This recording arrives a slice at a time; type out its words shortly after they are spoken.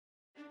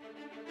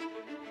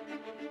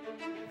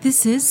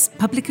This is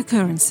Public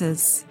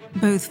Occurrences,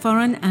 both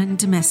foreign and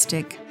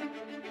domestic.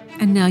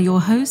 And now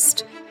your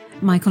host,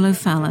 Michael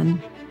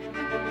O'Fallon.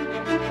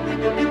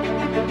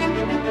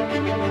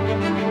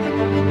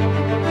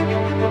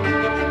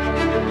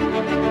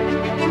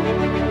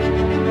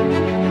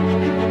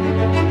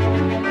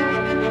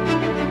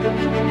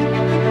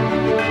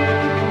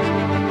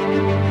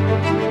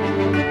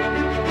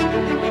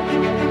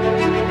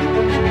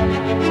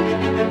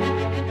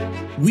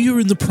 We are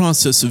in the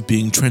process of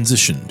being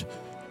transitioned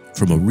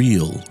from a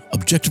real,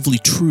 objectively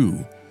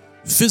true,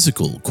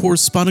 physical,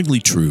 correspondingly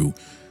true,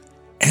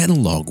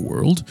 analog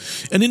world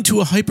and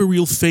into a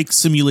hyperreal, fake,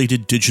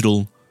 simulated,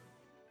 digital,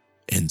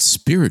 and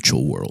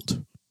spiritual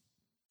world.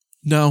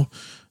 Now,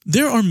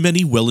 there are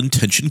many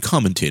well-intentioned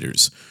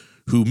commentators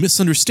who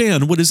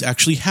misunderstand what is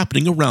actually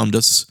happening around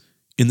us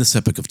in this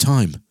epoch of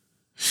time.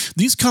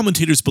 These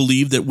commentators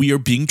believe that we are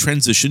being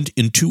transitioned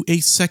into a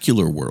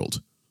secular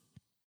world.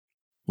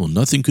 Well,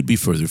 nothing could be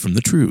further from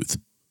the truth.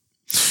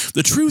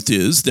 The truth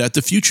is that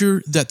the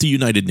future that the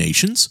United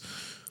Nations,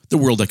 the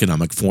World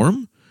Economic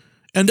Forum,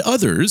 and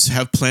others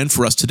have planned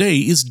for us today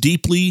is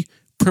deeply,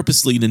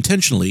 purposely, and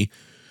intentionally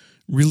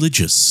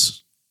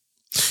religious.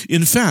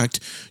 In fact,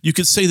 you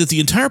could say that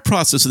the entire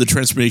process of the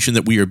transformation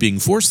that we are being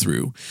forced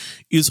through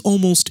is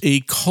almost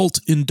a cult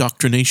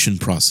indoctrination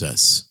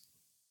process.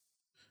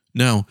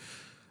 Now,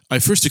 I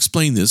first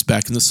explained this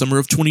back in the summer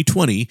of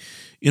 2020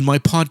 in my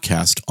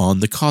podcast on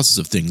the causes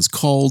of things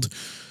called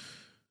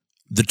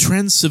The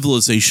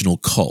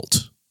Transcivilizational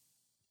Cult,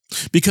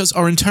 because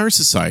our entire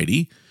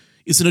society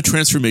is in a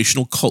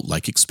transformational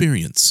cult-like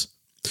experience,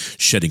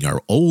 shedding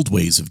our old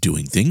ways of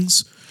doing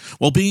things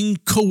while being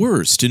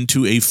coerced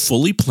into a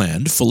fully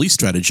planned, fully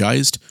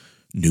strategized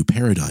new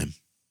paradigm.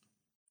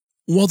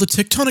 While the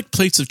tectonic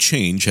plates of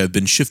change have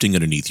been shifting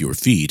underneath your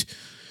feet,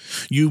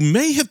 you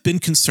may have been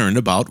concerned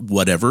about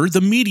whatever the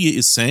media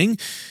is saying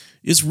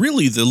is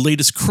really the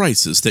latest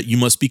crisis that you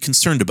must be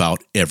concerned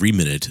about every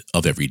minute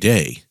of every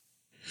day.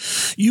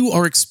 You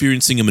are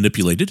experiencing a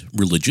manipulated,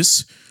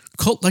 religious,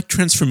 cult-like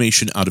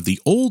transformation out of the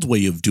old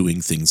way of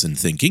doing things and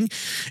thinking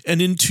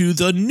and into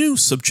the new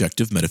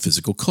subjective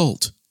metaphysical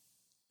cult.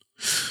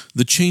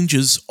 The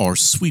changes are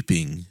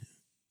sweeping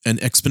and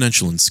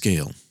exponential in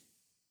scale.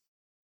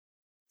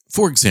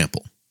 For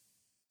example,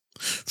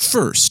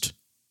 first,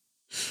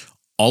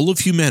 all of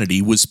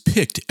humanity was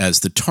picked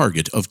as the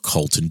target of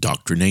cult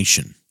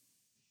indoctrination.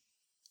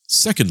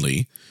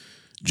 Secondly,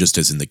 just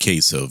as in the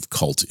case of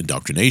cult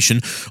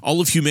indoctrination,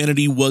 all of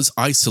humanity was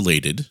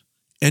isolated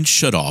and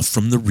shut off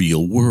from the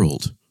real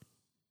world,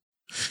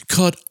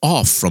 cut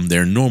off from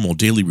their normal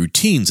daily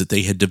routines that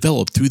they had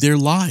developed through their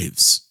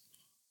lives.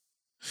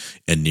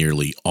 And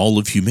nearly all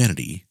of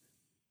humanity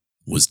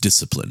was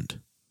disciplined,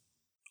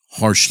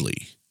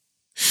 harshly.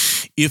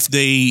 If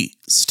they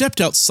stepped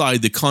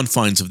outside the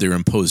confines of their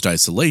imposed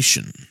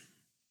isolation,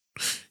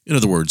 in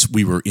other words,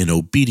 we were in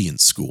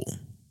obedience school.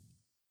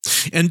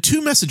 And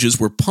two messages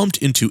were pumped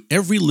into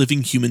every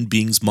living human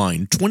being's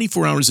mind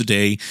 24 hours a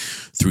day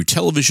through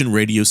television,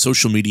 radio,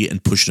 social media,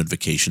 and push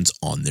notifications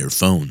on their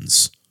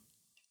phones.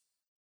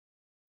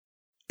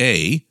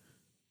 A,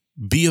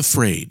 be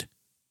afraid.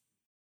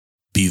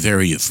 Be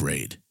very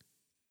afraid.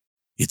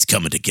 It's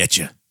coming to get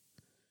you.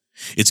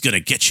 It's going to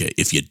get you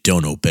if you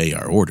don't obey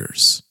our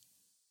orders.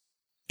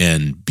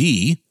 And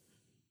B,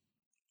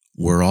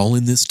 we're all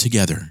in this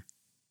together.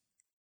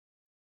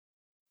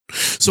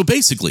 So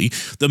basically,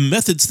 the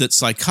methods that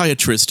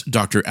psychiatrist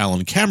Dr.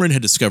 Alan Cameron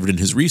had discovered in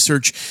his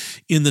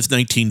research in the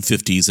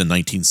 1950s and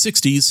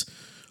 1960s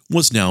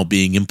was now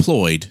being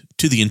employed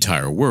to the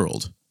entire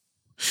world.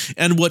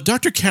 And what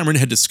Dr. Cameron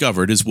had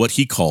discovered is what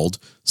he called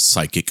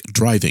psychic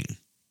driving.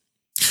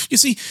 You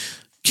see,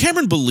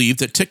 Cameron believed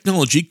that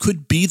technology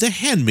could be the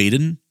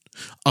handmaiden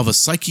of a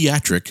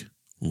psychiatric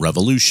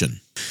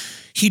revolution.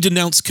 He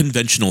denounced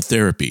conventional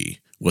therapy,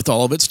 with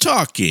all of its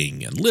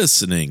talking and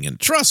listening and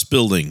trust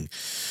building,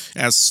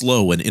 as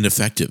slow and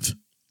ineffective.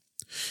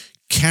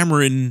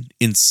 Cameron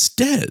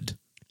instead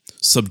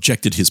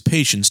subjected his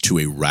patients to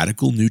a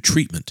radical new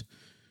treatment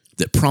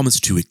that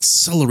promised to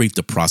accelerate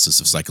the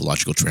process of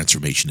psychological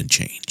transformation and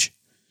change.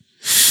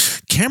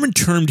 Cameron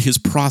termed his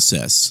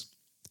process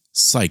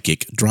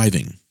psychic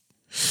driving,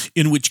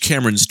 in which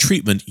Cameron's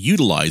treatment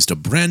utilized a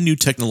brand new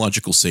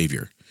technological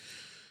savior.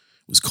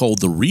 It was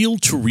called the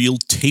reel-to-reel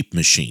tape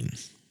machine.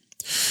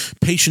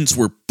 Patients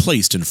were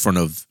placed in front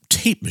of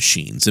tape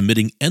machines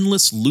emitting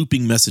endless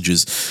looping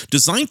messages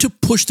designed to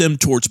push them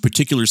towards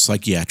particular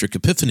psychiatric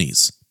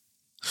epiphanies,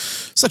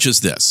 such as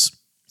this.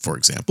 For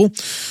example,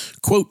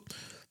 quote,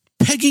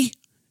 "Peggy,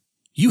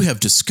 you have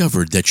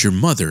discovered that your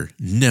mother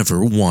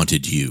never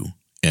wanted you,"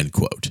 end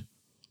quote.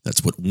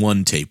 That's what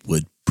one tape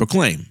would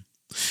proclaim.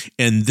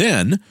 And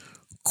then,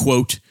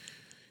 quote,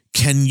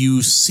 "Can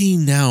you see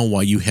now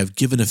why you have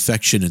given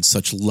affection in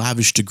such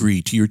lavish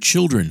degree to your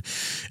children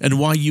and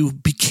why you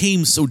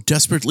became so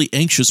desperately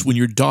anxious when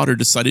your daughter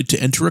decided to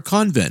enter a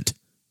convent?"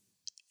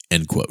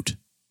 End quote.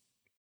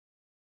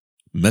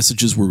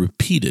 Messages were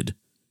repeated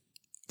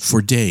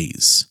for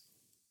days,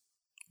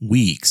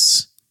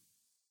 weeks,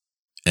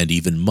 and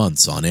even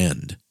months on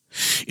end,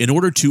 in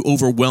order to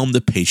overwhelm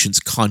the patient's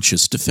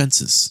conscious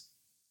defenses.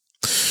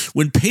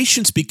 When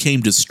patients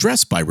became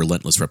distressed by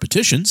relentless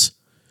repetitions,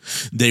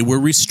 they were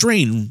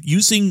restrained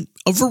using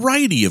a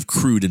variety of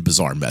crude and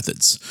bizarre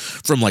methods,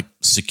 from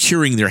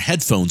securing their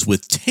headphones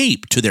with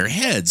tape to their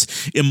heads,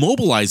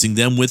 immobilizing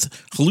them with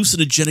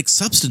hallucinogenic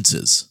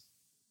substances.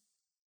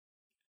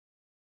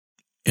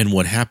 And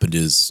what happened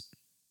is,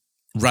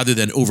 rather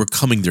than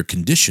overcoming their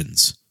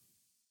conditions,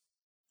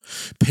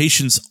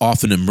 patients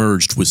often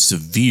emerged with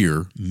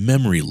severe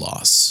memory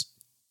loss,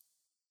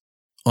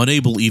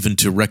 unable even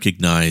to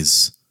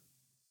recognize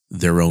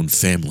their own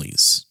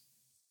families.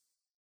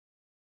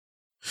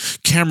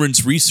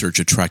 Cameron's research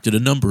attracted a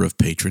number of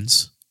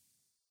patrons,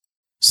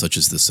 such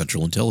as the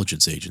Central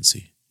Intelligence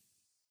Agency.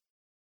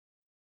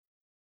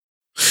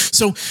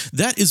 So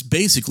that is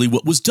basically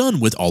what was done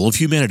with all of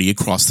humanity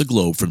across the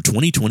globe from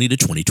 2020 to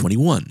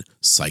 2021,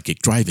 psychic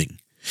driving,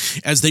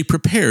 as they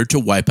prepared to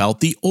wipe out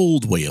the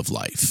old way of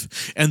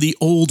life and the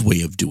old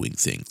way of doing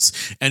things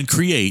and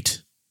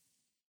create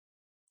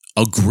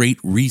a great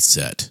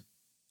reset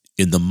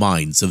in the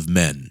minds of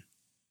men.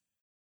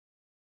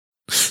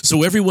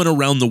 So everyone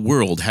around the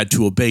world had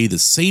to obey the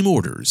same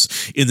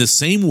orders in the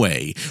same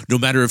way, no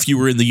matter if you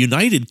were in the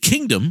United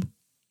Kingdom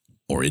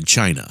or in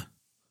China.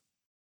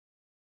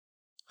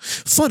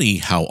 Funny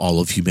how all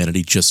of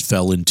humanity just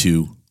fell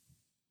into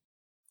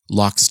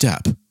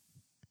lockstep.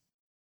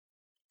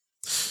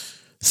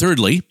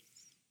 Thirdly,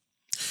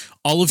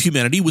 all of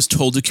humanity was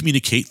told to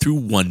communicate through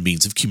one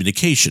means of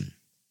communication: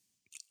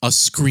 a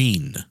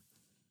screen.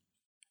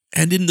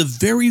 And in the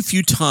very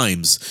few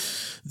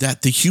times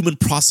that the human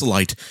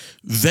proselyte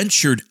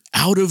ventured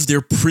out of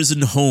their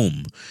prison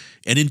home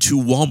and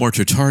into Walmart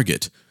or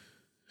Target,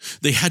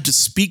 they had to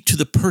speak to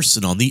the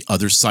person on the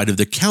other side of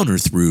the counter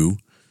through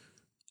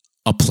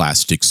a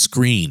plastic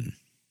screen.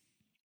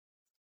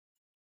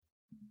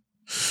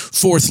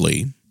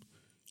 Fourthly,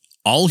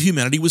 all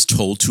humanity was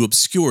told to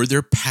obscure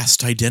their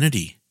past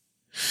identity,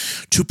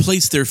 to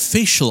place their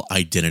facial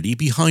identity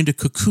behind a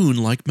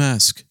cocoon-like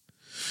mask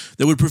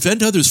that would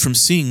prevent others from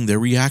seeing their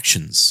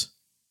reactions,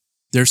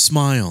 their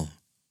smile,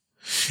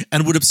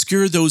 and would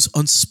obscure those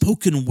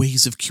unspoken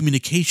ways of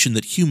communication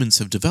that humans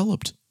have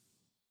developed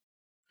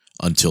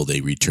until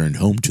they returned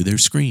home to their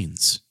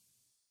screens.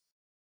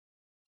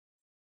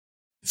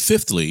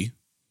 Fifthly,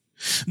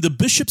 the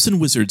bishops and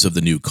wizards of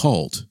the new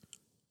cult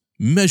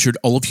measured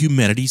all of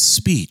humanity's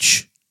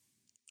speech,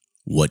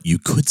 what you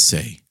could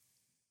say,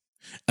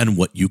 and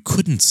what you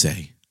couldn't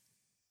say,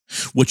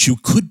 what you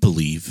could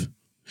believe,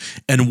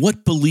 and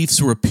what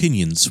beliefs or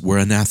opinions were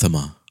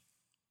anathema.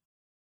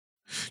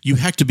 You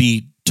had to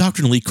be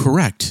doctrinally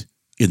correct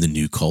in the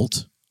new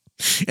cult.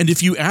 And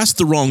if you asked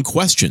the wrong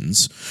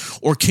questions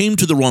or came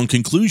to the wrong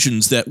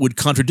conclusions that would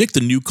contradict the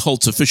new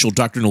cult's official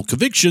doctrinal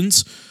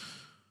convictions,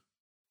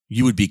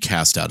 you would be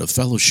cast out of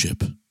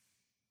fellowship,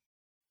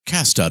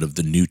 cast out of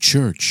the new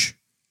church.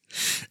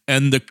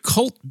 And the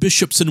cult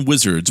bishops and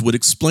wizards would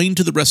explain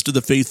to the rest of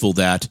the faithful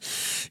that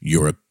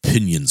your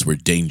opinions were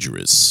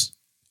dangerous,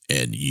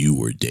 and you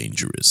were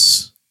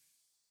dangerous,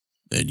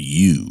 and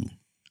you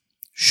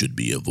should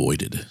be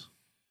avoided.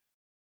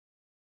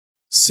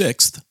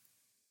 Sixth,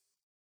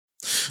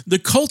 the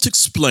cult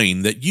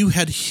explained that you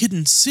had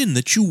hidden sin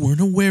that you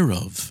weren't aware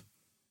of.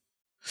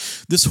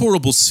 This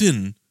horrible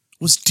sin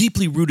was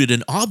deeply rooted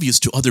and obvious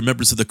to other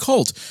members of the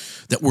cult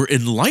that were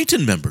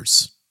enlightened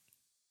members.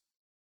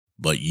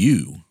 But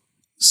you,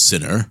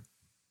 sinner,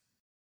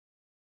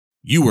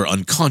 you were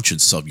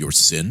unconscious of your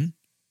sin.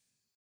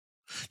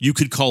 You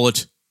could call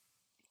it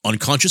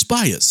unconscious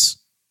bias.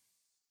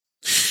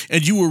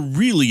 And you were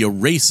really a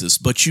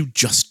racist, but you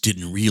just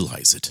didn't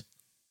realize it.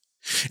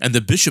 And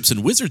the bishops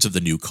and wizards of the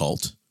new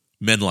cult,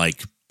 men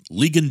like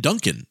Ligon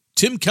Duncan,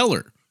 Tim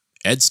Keller,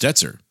 Ed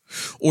Stetzer,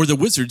 or the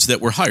wizards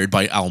that were hired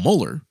by Al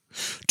Mohler,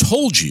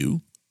 told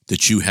you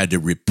that you had to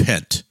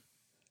repent.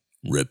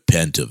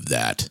 Repent of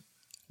that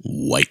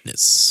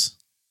whiteness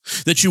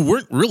that you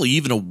weren't really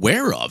even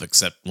aware of,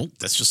 except, well,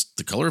 that's just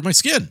the color of my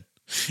skin.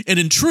 And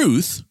in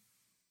truth,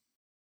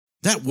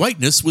 that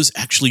whiteness was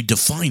actually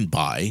defined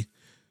by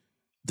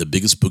the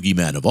biggest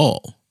boogeyman of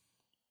all,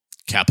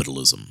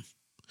 capitalism.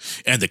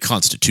 And the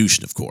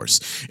Constitution, of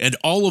course. And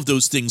all of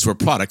those things were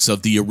products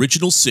of the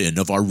original sin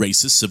of our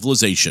racist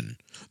civilization,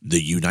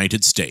 the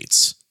United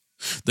States.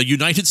 The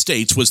United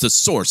States was the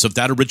source of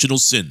that original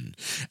sin.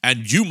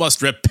 And you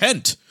must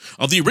repent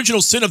of the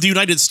original sin of the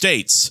United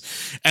States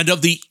and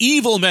of the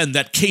evil men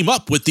that came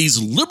up with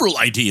these liberal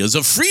ideas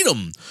of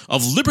freedom,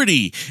 of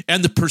liberty,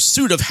 and the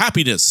pursuit of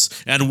happiness,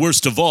 and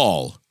worst of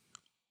all,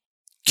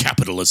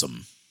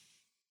 capitalism.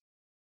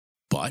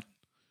 But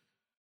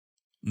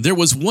there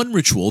was one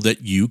ritual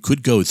that you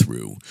could go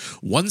through,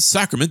 one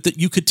sacrament that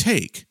you could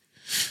take,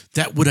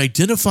 that would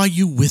identify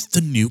you with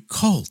the new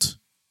cult.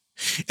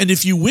 And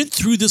if you went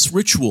through this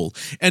ritual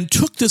and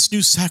took this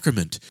new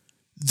sacrament,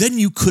 then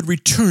you could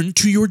return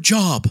to your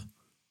job.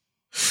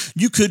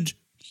 You could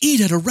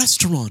eat at a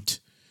restaurant.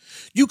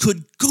 You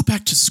could go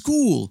back to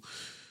school.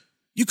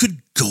 You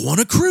could go on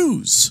a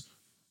cruise.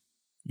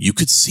 you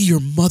could see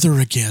your mother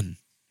again.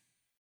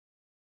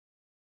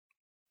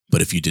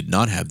 But if you did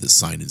not have the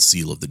sign and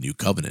seal of the new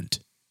covenant,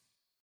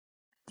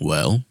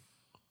 well,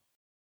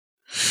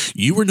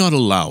 you were not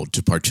allowed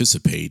to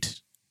participate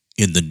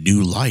in the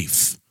new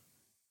life,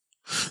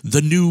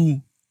 the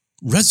new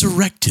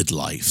resurrected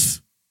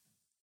life,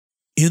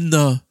 in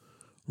the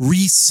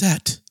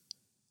reset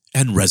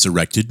and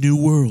resurrected new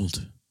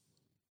world.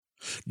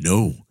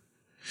 No,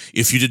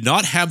 if you did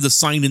not have the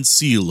sign and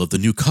seal of the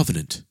new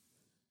covenant,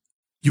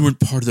 you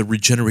weren't part of the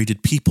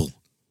regenerated people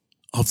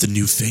of the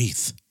new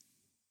faith.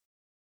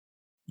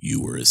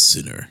 You were a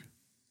sinner.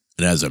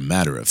 And as a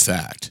matter of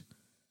fact,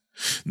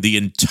 the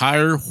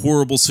entire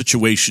horrible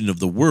situation of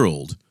the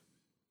world,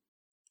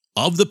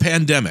 of the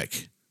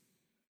pandemic,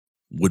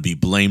 would be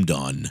blamed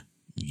on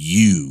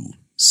you,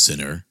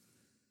 sinner.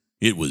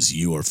 It was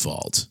your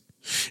fault.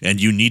 And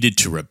you needed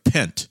to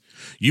repent.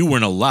 You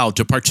weren't allowed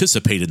to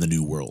participate in the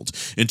new world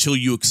until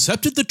you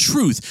accepted the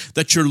truth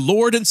that your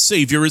Lord and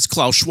Savior is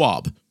Klaus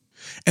Schwab.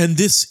 And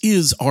this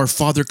is our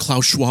Father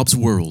Klaus Schwab's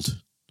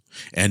world.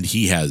 And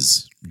he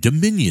has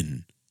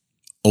dominion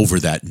over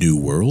that new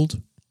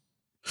world.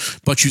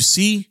 But you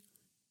see,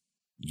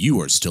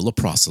 you are still a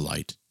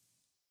proselyte.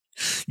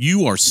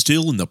 You are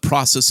still in the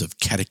process of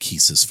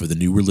catechesis for the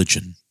new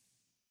religion.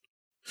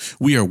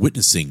 We are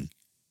witnessing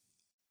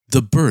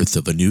the birth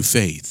of a new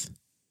faith.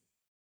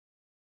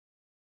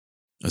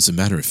 As a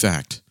matter of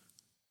fact,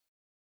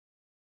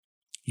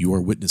 you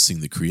are witnessing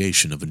the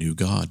creation of a new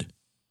God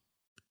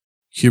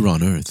here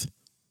on earth.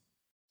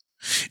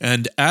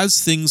 And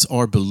as things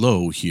are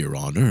below here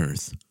on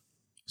earth,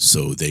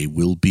 so they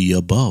will be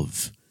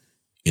above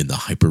in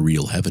the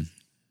hyperreal heaven.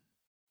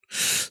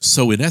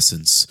 So in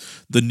essence,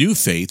 the new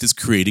faith is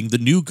creating the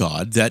new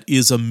God that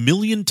is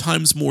 1,000,000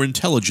 times more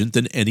intelligent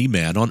than any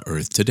man on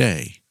earth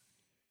today.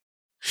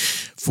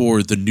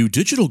 For the new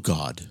digital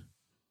God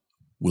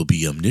will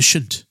be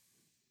omniscient.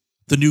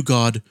 The new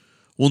God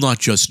will not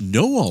just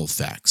know all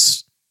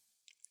facts.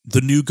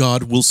 The new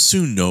God will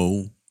soon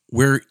know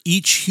where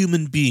each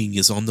human being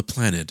is on the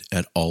planet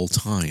at all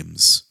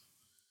times.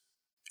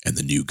 And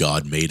the new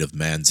God made of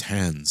man's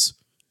hands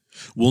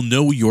will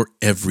know your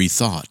every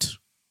thought,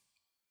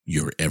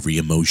 your every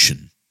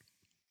emotion,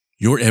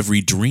 your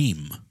every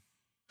dream.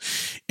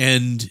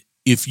 And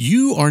if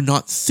you are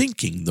not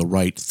thinking the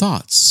right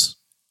thoughts,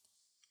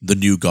 the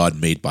new God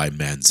made by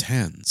man's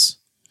hands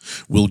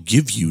will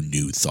give you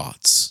new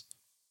thoughts.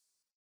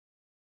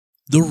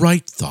 The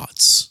right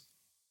thoughts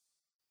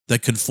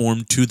that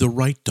conform to the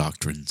right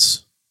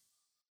doctrines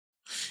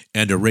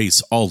and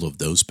erase all of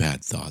those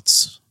bad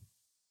thoughts.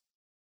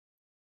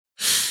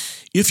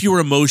 If your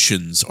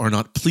emotions are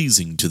not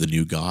pleasing to the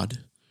new God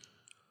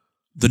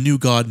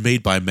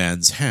made by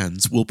man's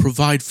hands will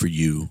provide for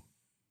you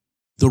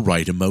the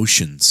right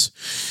emotions.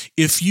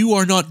 If you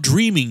are not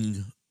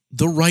dreaming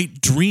the right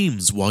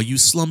dreams while you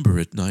slumber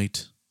at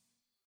night,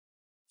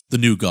 the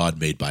new God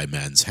made by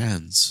man's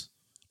hands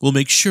will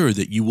make sure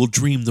that you will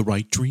dream the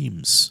right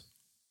dreams.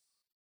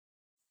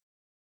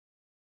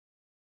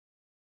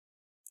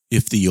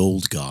 If the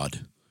old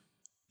God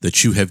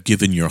that you have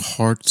given your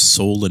heart,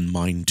 soul, and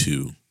mind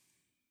to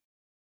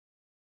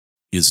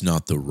is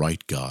not the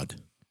right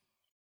God,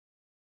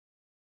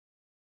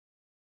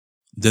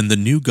 then the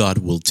new God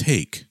will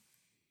take,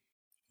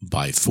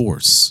 by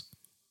force,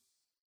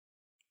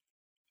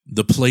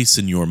 the place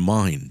in your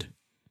mind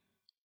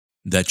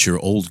that your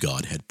old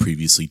God had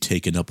previously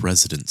taken up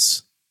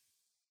residence.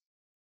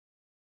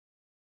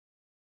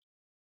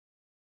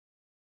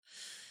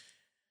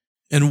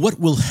 And what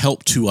will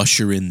help to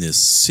usher in this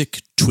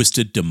sick,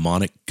 twisted,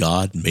 demonic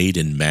God made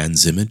in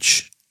man's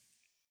image?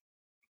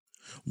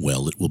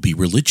 Well, it will be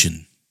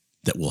religion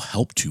that will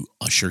help to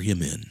usher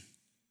him in.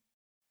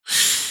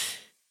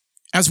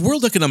 As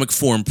World Economic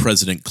Forum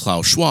President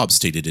Klaus Schwab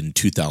stated in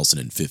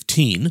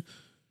 2015,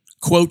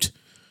 quote,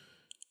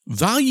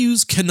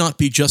 "Values cannot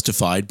be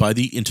justified by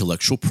the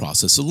intellectual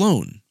process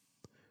alone.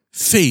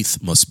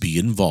 Faith must be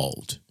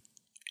involved."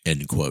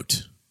 End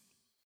quote.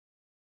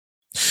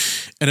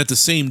 And at the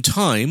same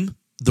time,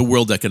 the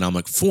World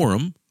Economic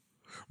Forum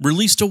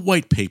released a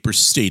white paper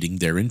stating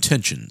their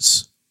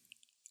intentions,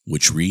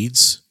 which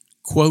reads,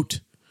 quote,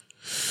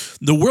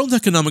 "The World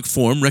Economic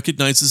Forum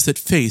recognizes that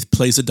faith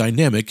plays a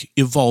dynamic,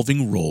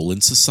 evolving role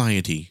in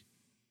society.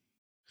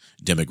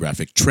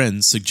 Demographic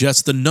trends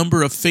suggest the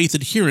number of faith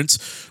adherents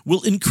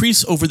will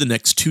increase over the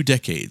next 2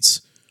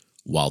 decades,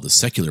 while the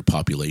secular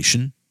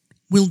population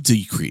will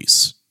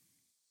decrease.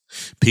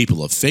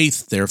 People of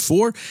faith,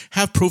 therefore,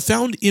 have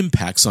profound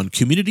impacts on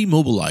community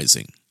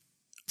mobilizing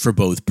for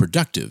both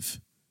productive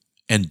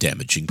and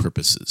damaging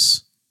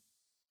purposes.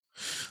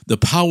 The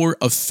power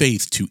of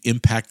faith to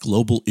impact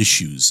global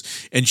issues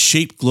and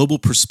shape global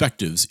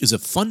perspectives is a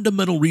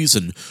fundamental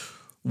reason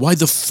why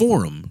the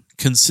Forum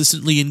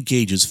consistently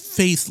engages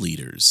faith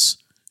leaders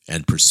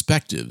and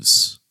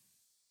perspectives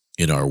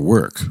in our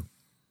work.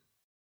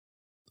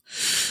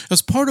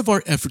 As part of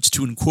our efforts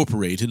to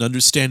incorporate an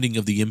understanding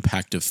of the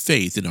impact of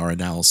faith in our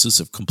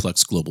analysis of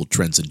complex global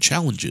trends and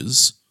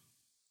challenges,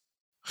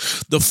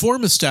 The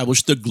forum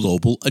established the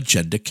Global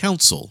Agenda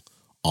Council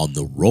on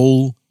the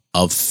Role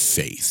of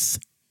Faith.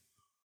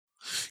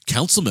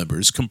 Council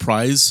members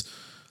comprise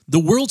the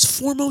world's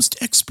foremost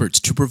experts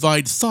to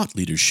provide thought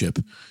leadership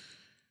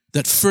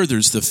that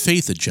furthers the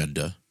faith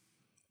agenda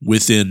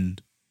within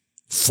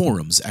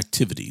forum's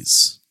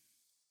activities.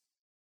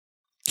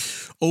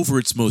 Over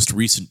its most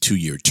recent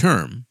 2-year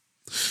term,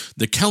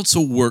 the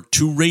Council worked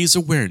to raise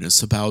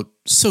awareness about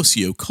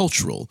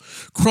socio-cultural,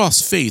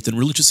 cross-faith, and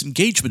religious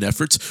engagement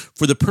efforts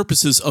for the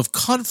purposes of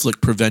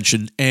conflict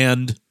prevention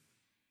and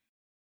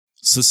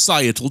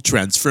societal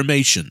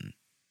transformation.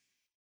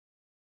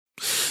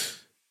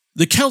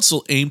 The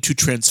Council aimed to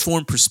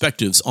transform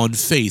perspectives on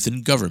faith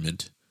in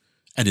government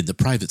and in the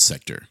private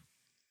sector,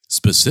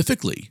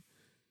 specifically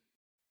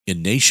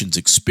in nations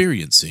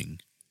experiencing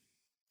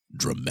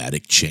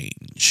dramatic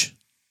change.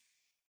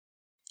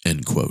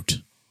 End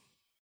quote.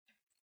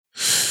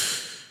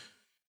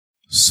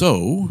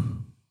 So,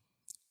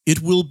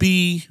 it will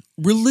be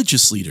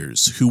religious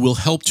leaders who will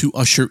help to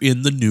usher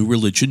in the new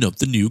religion of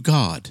the new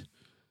God,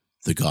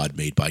 the God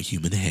made by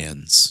human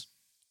hands.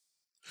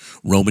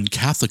 Roman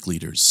Catholic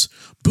leaders,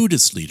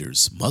 Buddhist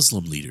leaders,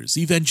 Muslim leaders,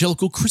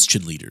 evangelical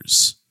Christian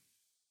leaders,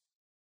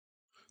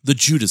 the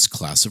Judas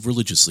class of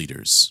religious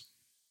leaders.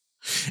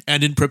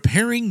 And in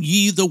preparing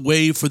ye the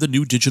way for the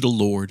new digital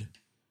Lord,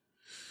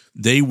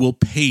 they will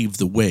pave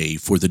the way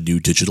for the new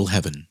digital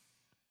heaven,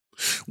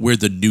 where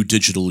the new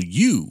digital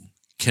you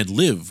can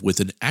live with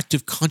an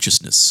active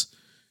consciousness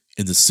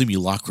in the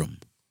simulacrum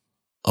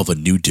of a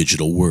new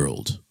digital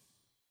world.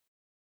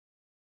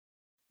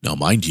 Now,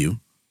 mind you,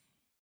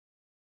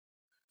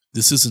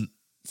 this isn't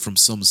from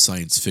some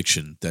science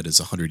fiction that is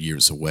 100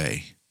 years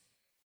away.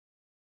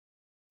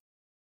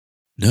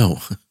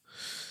 No.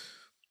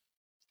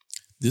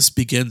 This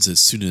begins as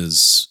soon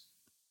as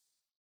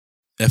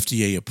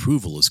FDA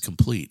approval is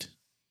complete,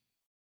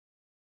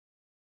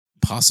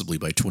 possibly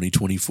by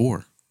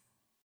 2024.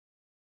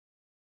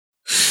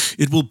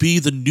 It will be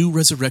the new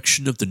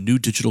resurrection of the new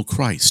digital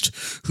Christ,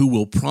 who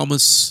will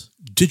promise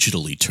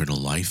digital eternal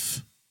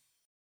life.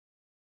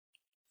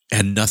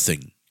 And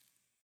nothing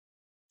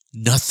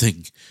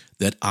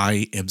that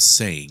I am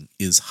saying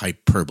is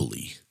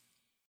hyperbole.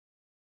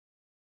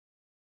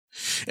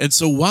 And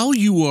so while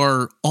you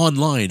are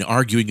online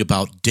arguing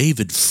about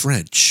David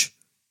French,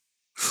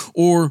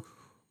 or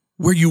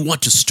where you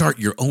want to start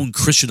your own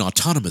Christian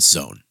autonomous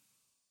zone,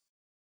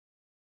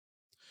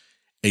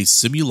 a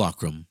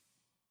simulacrum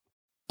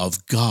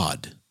of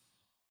God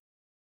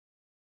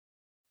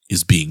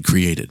is being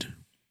created.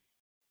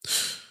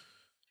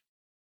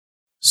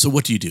 So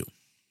what do you do?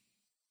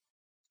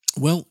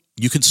 Well,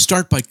 you can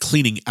start by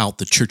cleaning out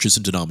the churches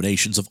and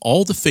denominations of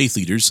all the faith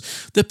leaders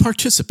that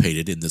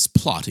participated in this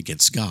plot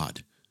against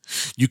God.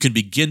 You can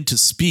begin to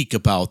speak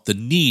about the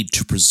need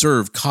to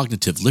preserve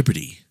cognitive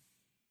liberty.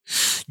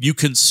 You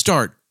can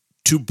start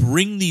to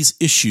bring these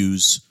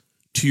issues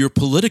to your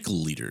political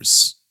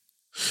leaders,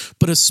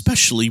 but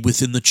especially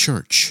within the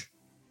church.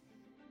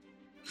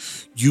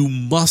 You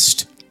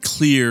must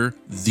clear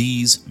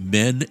these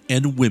men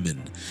and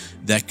women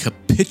that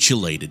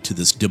capitulated to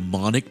this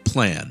demonic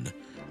plan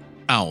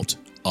out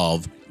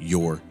of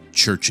your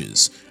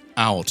churches,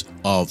 out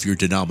of your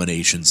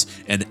denominations,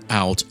 and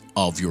out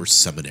of your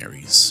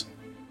seminaries.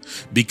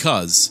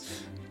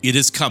 Because it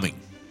is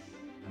coming,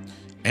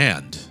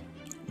 and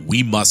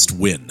we must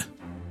win.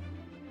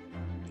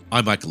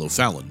 I'm Michael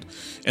O'Fallon,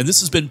 and this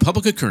has been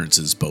Public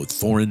Occurrences, both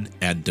foreign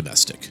and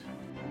domestic.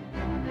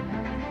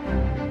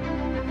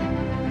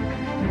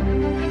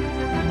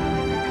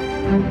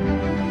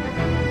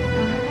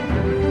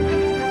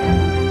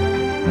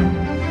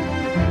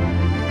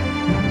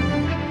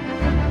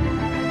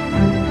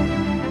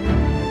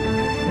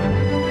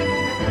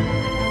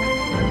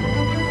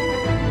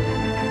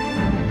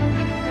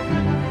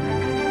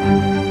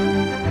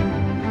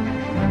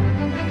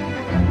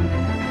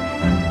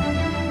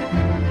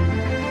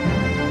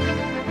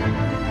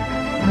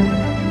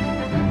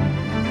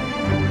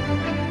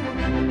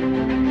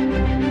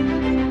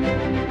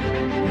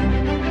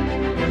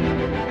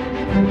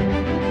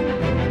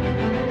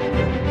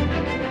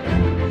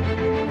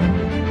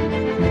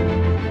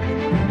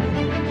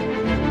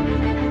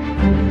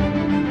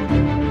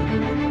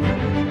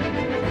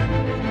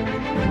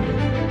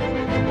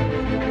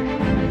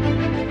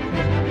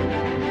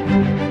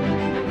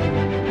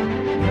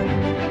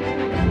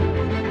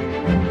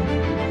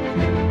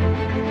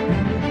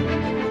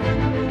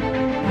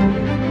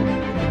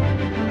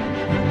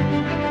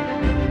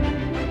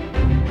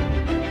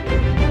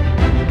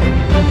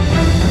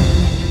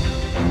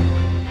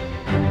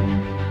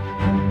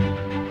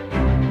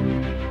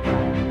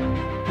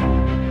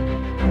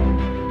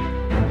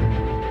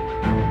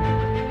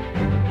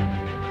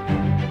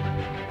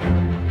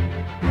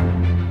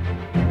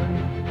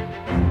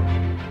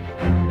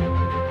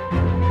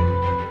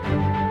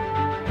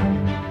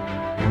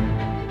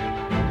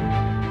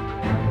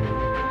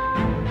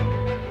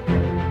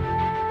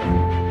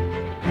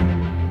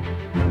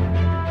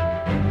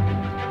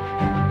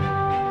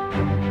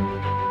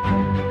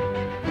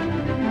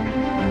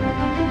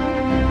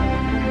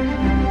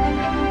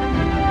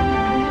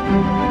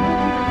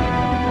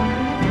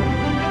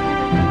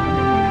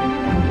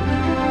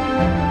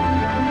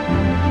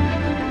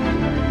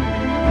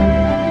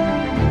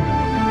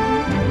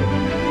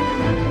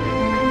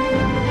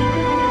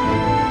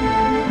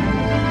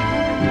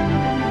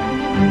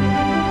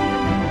 you.